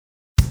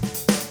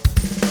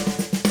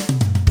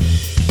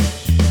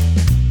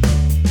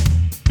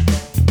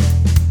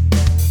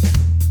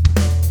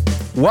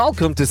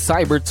Welcome to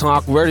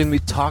CyberTalk, wherein we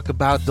talk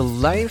about the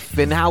life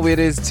and how it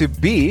is to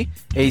be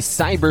a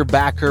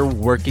cyberbacker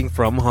working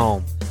from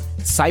home.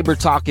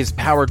 CyberTalk is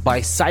powered by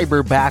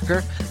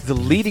Cyberbacker, the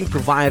leading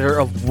provider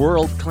of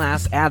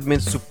world-class admin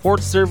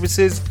support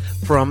services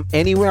from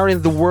anywhere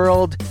in the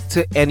world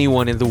to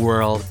anyone in the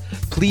world.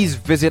 Please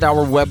visit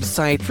our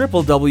website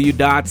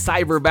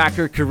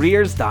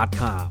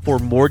www.cyberbackercareers.com for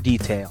more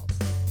details.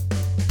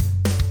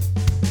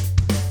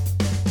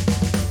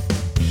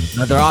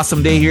 Another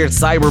awesome day here at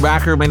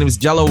Cyberbacker. My name is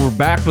Jello. We're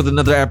back with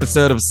another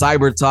episode of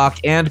Cyber Talk,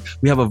 and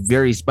we have a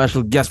very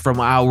special guest from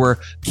our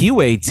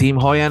QA team.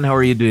 Hoyan, how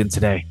are you doing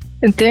today?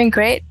 I'm doing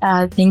great.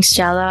 Thanks,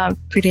 Jello. I'm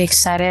pretty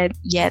excited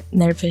yet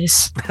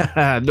nervous.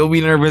 Don't be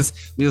nervous.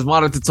 We just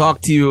wanted to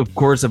talk to you, of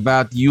course,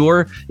 about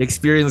your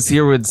experience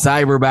here with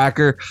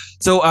Cyberbacker.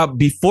 So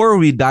before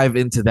we dive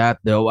into that,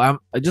 though, I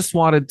just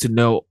wanted to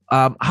know,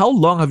 how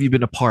long have you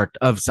been a part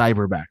of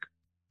Cyberbacker?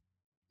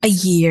 A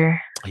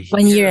year.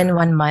 1 year and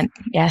 1 month.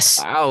 Yes.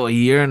 Wow, a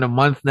year and a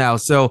month now.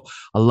 So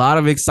a lot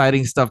of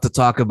exciting stuff to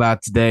talk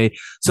about today.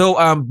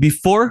 So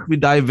before we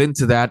dive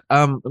into that,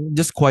 I'm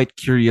just quite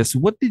curious.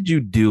 What did you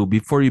do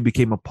before you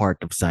became a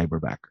part of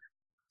Cyberbacker?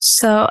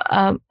 So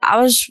I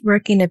was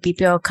working in a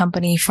BPO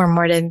company for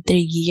more than 3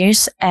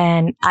 years.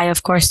 And I,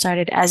 of course,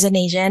 started as an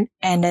agent.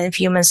 And then a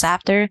few months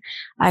after,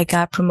 I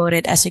got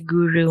promoted as a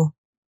guru.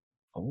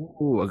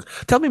 Oh,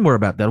 tell me more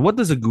about that. What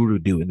does a guru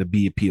do in the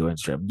BPO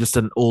industry? I'm just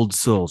an old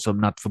soul, so I'm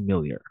not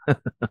familiar.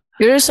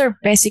 Gurus are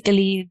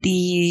basically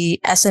the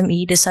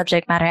SME, the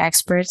subject matter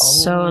experts.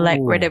 Oh. So like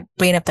we're the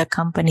brain of the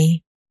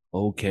company.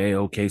 Okay.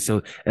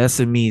 So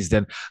SMEs,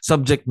 then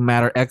subject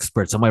matter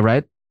experts. Am I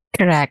right?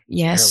 Correct.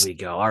 Yes. There we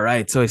go. All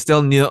right. So I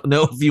still know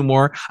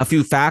a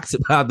few facts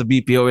about the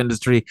BPO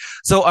industry.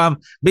 So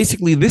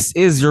basically, this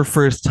is your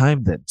first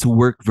time then to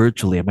work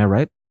virtually. Am I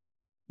right?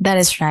 That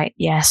is right.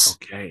 Yes.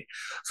 Okay.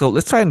 So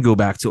let's try and go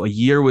back to a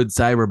year with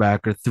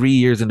Cyberbacker, 3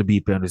 years in the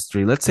BPO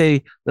industry. Let's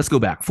go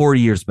back 4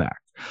 years back.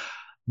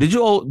 Did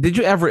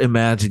you ever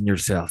imagine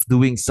yourself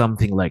doing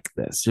something like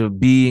this?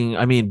 Being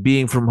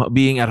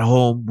at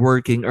home,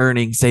 working,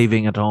 earning,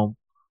 saving at home?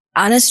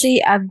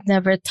 Honestly, I've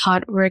never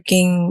thought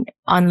working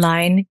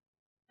online.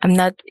 I'm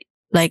not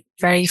like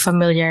very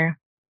familiar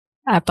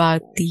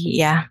about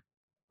the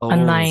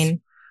online.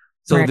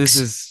 So works. this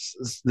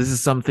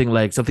is something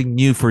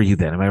new for you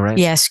then, am I right?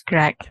 Yes,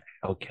 correct.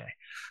 Okay.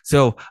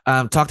 So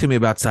talk to me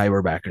about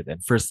Cyberbacker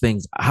then. First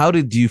things, how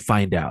did you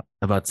find out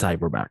about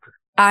Cyberbacker?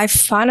 I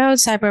found out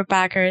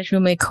Cyberbacker through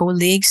my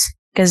colleagues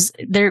because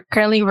they're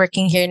currently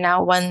working here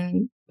now.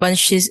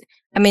 She's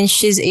a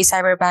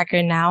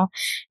Cyberbacker now.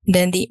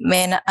 Then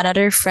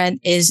another friend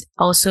is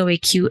also a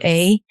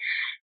QA.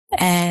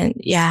 And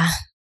yeah.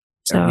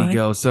 There we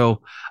go.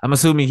 So I'm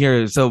assuming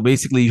here, so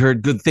basically you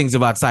heard good things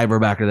about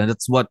Cyberbacker, then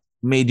that's what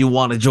made you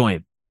want to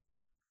join.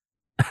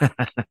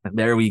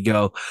 There we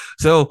go.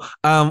 So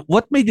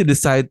what made you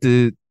decide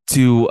to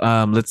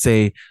let's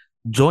say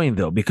join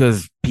though?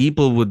 Because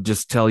people would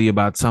just tell you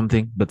about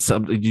something, but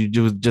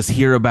you would just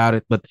hear about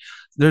it, but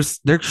there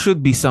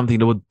should be something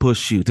that would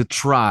push you to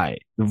try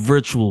the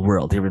virtual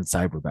world here in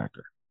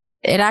Cyberbacker.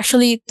 It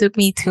actually took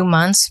me 2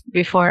 months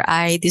before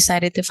I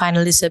decided to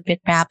finally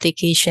submit my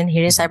application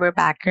here in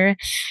Cyberbacker.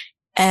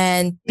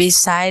 And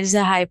besides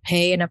the high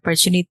pay and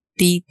opportunity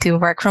to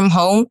work from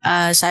home,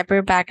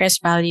 Cyberbacker's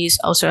values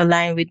also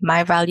align with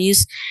my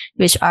values,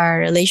 which are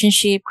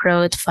relationship,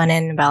 growth, fun,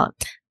 and wealth.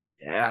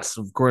 Yes,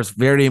 of course,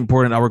 very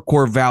important. Our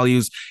core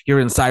values here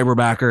in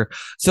Cyberbacker.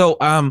 So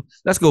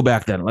let's go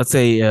back then. Let's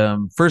say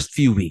first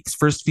few weeks,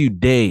 first few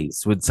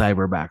days with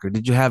Cyberbacker.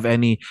 Did you have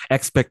any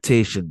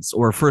expectations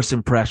or first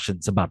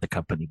impressions about the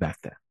company back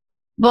then?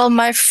 Well,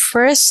 my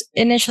first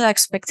initial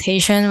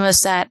expectation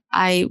was that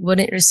I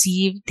wouldn't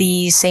receive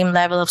the same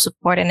level of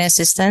support and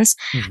assistance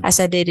as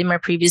I did in my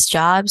previous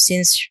job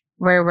since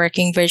we're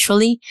working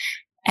virtually.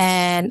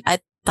 And I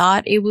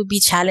thought it would be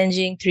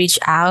challenging to reach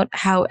out.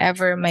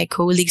 However, my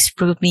colleagues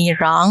proved me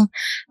wrong.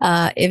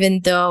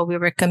 Even though we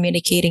were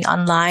communicating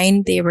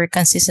online, they were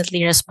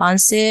consistently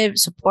responsive,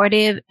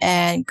 supportive,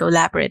 and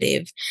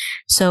collaborative.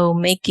 So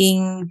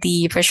making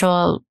the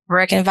virtual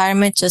work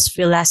environment just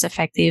feel less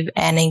effective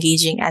and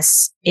engaging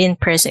as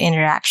in-person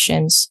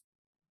interactions.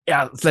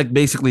 Yeah, it's like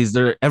basically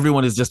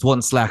everyone is just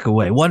one Slack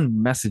away,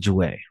 one message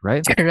away,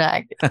 right?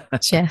 Correct.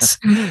 Yes.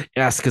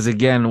 Yes, because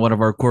again, one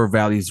of our core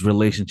values,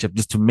 relationship,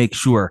 just to make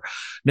sure.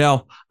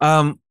 Now,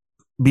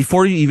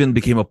 before you even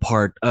became a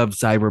part of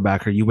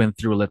Cyberbacker, you went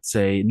through, let's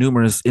say,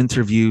 numerous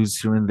interviews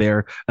here and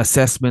there,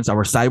 assessments,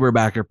 our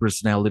Cyberbacker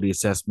personality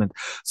assessment.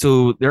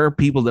 So there are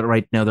people that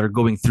right now that are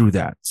going through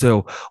that.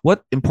 So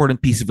what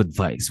important piece of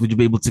advice would you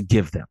be able to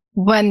give them?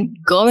 When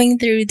going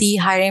through the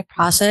hiring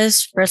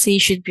process, firstly, you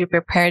should be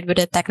prepared with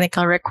the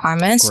technical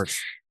requirements. Of course.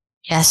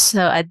 Yes.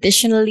 So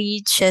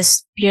additionally,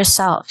 just be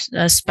yourself,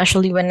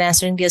 especially when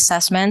answering the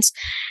assessments.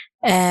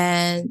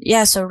 And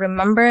yeah, so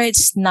remember,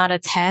 it's not a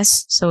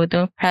test. So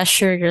don't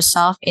pressure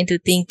yourself into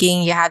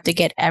thinking you have to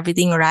get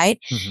everything right.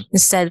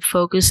 Instead,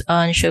 focus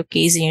on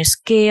showcasing your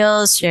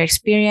skills, your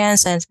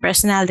experience, and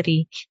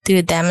personality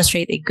to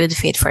demonstrate a good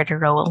fit for the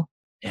role.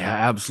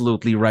 Yeah,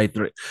 absolutely right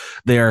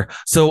there.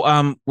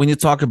 So, when you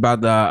talk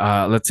about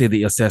the, let's say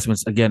the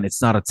assessments, again, it's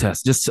not a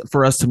test, just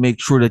for us to make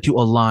sure that you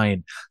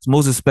align,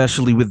 most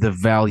especially with the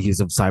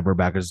values of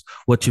cyberbackers,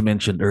 what you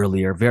mentioned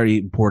earlier, very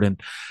important.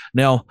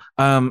 Now,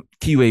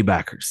 QA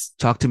backers,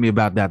 talk to me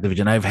about that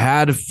division. I've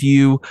had a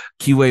few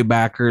QA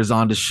backers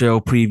on the show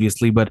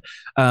previously, but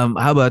how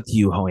about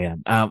you,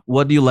 Hoyan?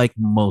 What do you like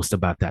most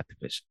about that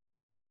division?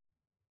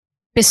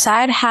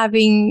 Beside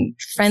having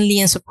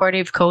friendly and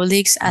supportive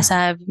colleagues, as Mhm.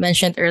 I've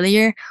mentioned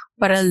earlier,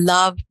 what I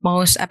love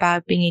most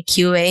about being a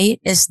QA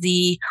is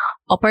the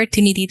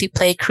opportunity to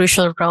play a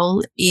crucial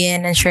role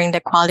in ensuring the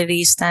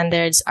quality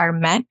standards are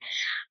met.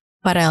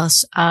 What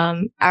else?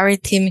 Our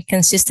team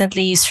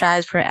consistently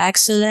strives for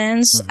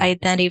excellence, Mhm.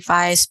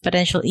 identifies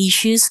potential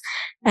issues,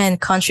 and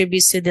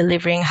contributes to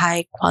delivering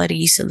high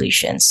quality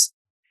solutions.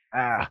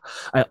 Ah,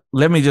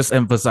 let me just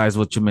emphasize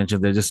what you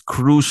mentioned. They're just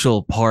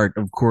crucial part,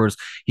 of course,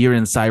 here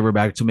in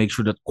Cyberback to make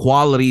sure that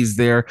quality is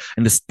there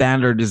and the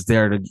standard is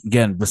there.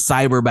 Again, the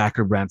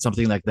Cyberbacker brand,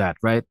 something like that,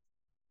 right?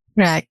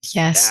 Correct.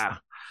 Yes. Yeah.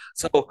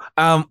 So,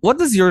 what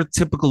does your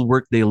typical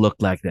workday look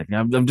like then?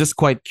 I'm just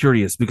quite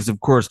curious because, of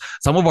course,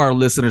 some of our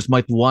listeners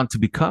might want to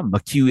become a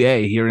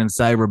QA here in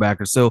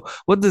Cyberbacker. So,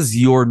 what does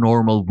your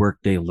normal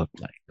workday look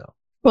like, though?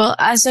 Well,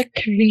 as a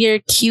career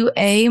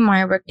QA,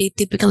 my workday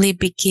typically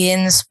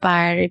begins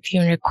by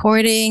reviewing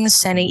recordings,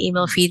 sending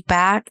email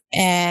feedback,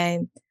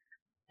 and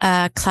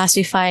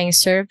classifying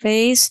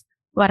surveys.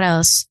 What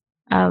else?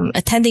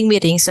 Attending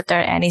meetings if there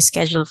are any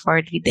scheduled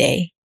for the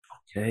day.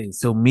 Okay,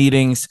 so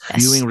meetings,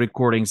 Yes. viewing,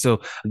 recording.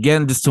 So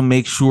again, just to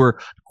make sure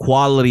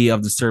quality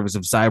of the service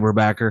of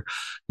Cyberbacker.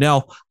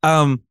 Now,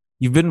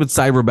 you've been with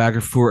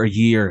Cyberbacker for a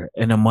year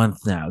and a month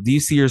now. Do you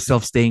see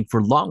yourself staying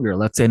for longer?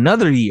 Let's say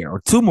another year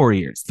or 2 more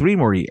years, 3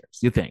 more years.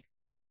 You think?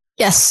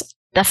 Yes,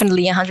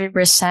 definitely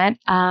 100%.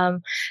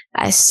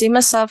 I see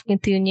myself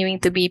continuing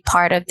to be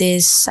part of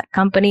this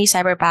company,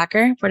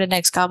 Cyberbacker, for the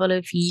next couple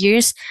of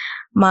years.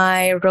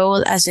 My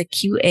role as a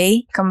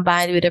QA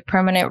combined with a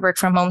permanent work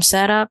from home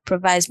setup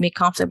provides me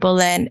comfortable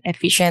and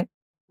efficient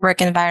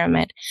work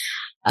environment.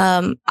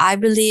 I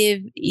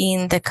believe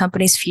in the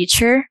company's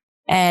future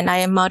and I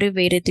am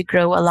motivated to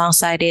grow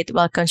alongside it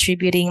while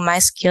contributing my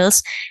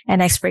skills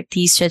and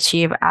expertise to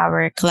achieve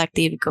our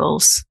collective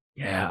goals.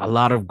 Yeah, a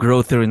lot of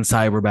growth there in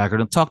Cyberbacker.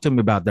 And talk to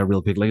me about that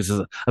real quick. Like this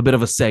is a bit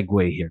of a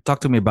segue here.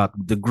 Talk to me about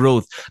the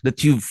growth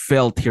that you've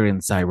felt here in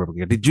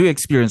Cyberbacker. Did you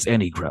experience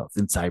any growth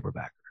in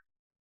Cyberbacker?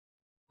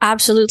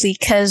 Absolutely,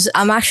 because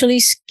I'm actually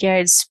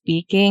scared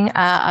speaking.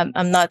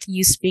 I'm not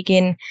used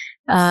speaking,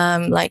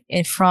 like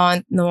in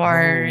front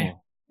nor, Oh.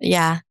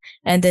 yeah.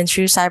 And then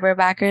through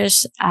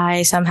Cyberbackers,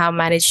 I somehow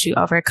managed to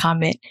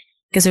overcome it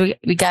because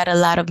we got a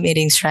lot of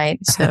meetings,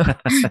 right? So,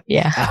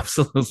 yeah.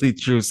 Absolutely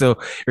true. So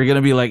you're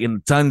gonna be like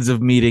in tons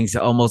of meetings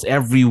almost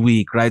every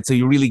week, right? So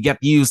you really get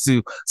used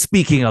to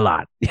speaking a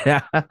lot.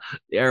 Yeah,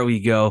 there we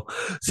go.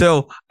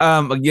 So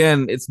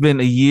again, it's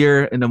been a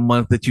year and a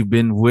month that you've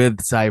been with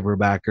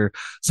Cyberbacker.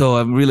 So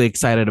I'm really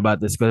excited about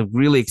this. But I'm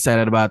really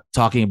excited about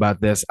talking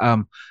about this.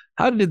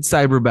 How did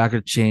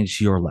Cyberbacker change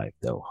your life,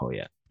 though? Oh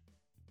yeah.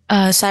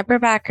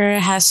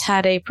 Cyberbacker has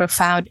had a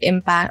profound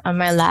impact on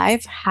my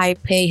life. High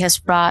pay has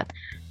brought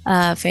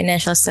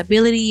financial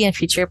stability and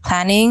future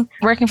planning.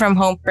 Working from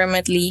home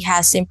permanently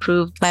has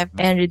improved life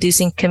and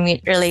reducing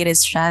commute related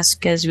stress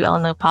because we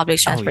all know public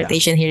Oh yeah.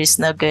 transportation here is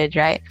no good,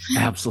 right?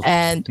 And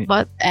Absolutely.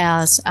 what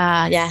else?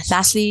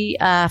 Lastly,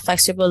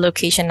 flexible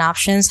location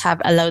options have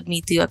allowed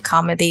me to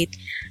accommodate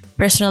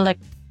personal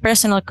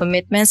personal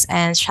commitments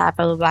and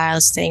travel while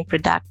staying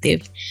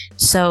productive.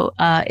 So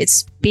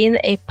it's been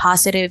a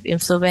positive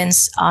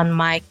influence on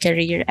my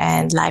career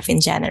and life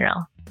in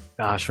general.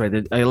 Gosh,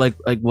 right. I like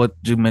what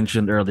you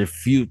mentioned earlier.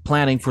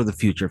 Planning for the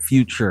future.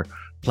 Future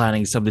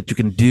planning is something that you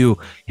can do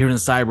here in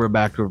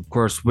Cyberbacker, of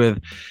course,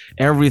 with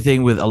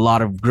everything with a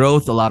lot of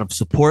growth, a lot of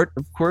support,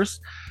 of course.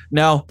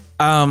 Now,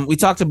 we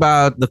talked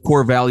about the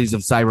core values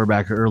of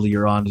Cyberbacker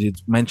earlier on. You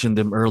mentioned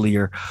them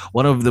earlier.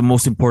 One of the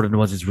most important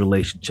ones is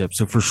relationships.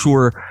 So for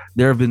sure,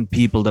 there have been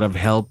people that have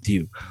helped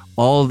you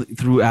all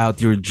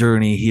throughout your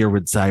journey here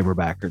with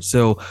Cyberbacker.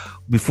 So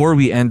before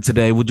we end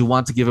today, would you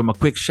want to give them a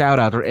quick shout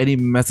out or any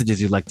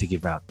messages you'd like to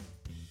give out?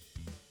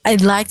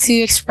 I'd like to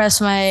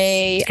express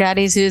my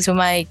gratitude to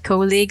my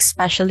colleagues,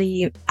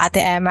 especially Ate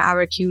Emma,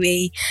 our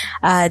QA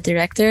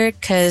director,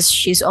 because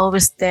she's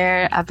always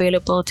there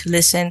available to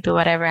listen to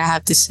whatever I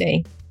have to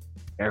say.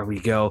 There we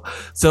go.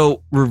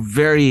 So we're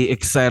very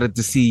excited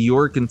to see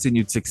your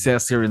continued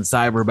success here in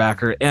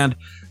Cyberbacker. And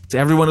to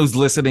everyone who's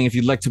listening, if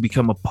you'd like to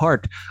become a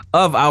part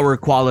of our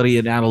quality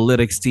and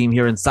analytics team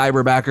here in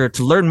Cyberbacker,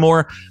 to learn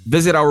more,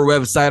 visit our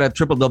website at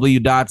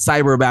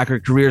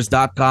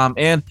www.cyberbackercareers.com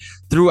and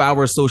through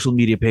our social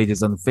media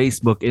pages on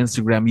Facebook,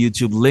 Instagram,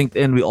 YouTube,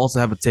 LinkedIn. We also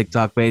have a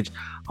TikTok page.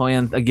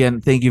 Hoyan,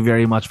 again, thank you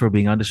very much for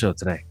being on the show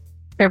today.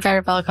 You're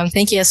very welcome.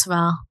 Thank you as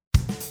well.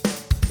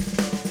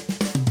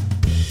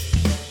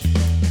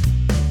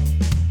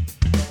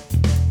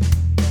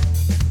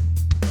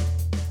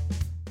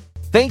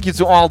 Thank you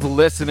to all the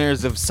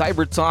listeners of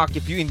Cyber Talk.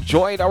 If you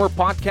enjoyed our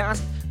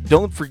podcast,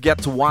 don't forget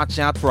to watch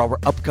out for our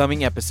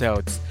upcoming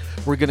episodes.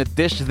 We're gonna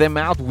dish them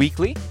out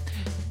weekly.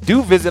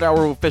 Do visit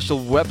our official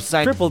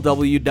website,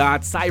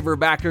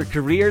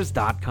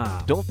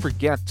 www.cyberbackercareers.com. Don't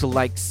forget to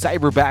like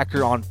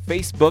Cyberbacker on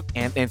Facebook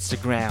and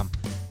Instagram.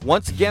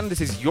 Once again,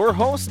 this is your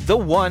host, the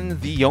one,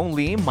 the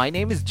only. My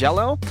name is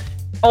Jello.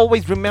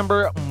 Always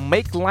remember,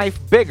 make life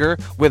bigger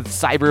with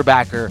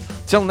Cyberbacker.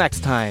 Till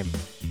next time.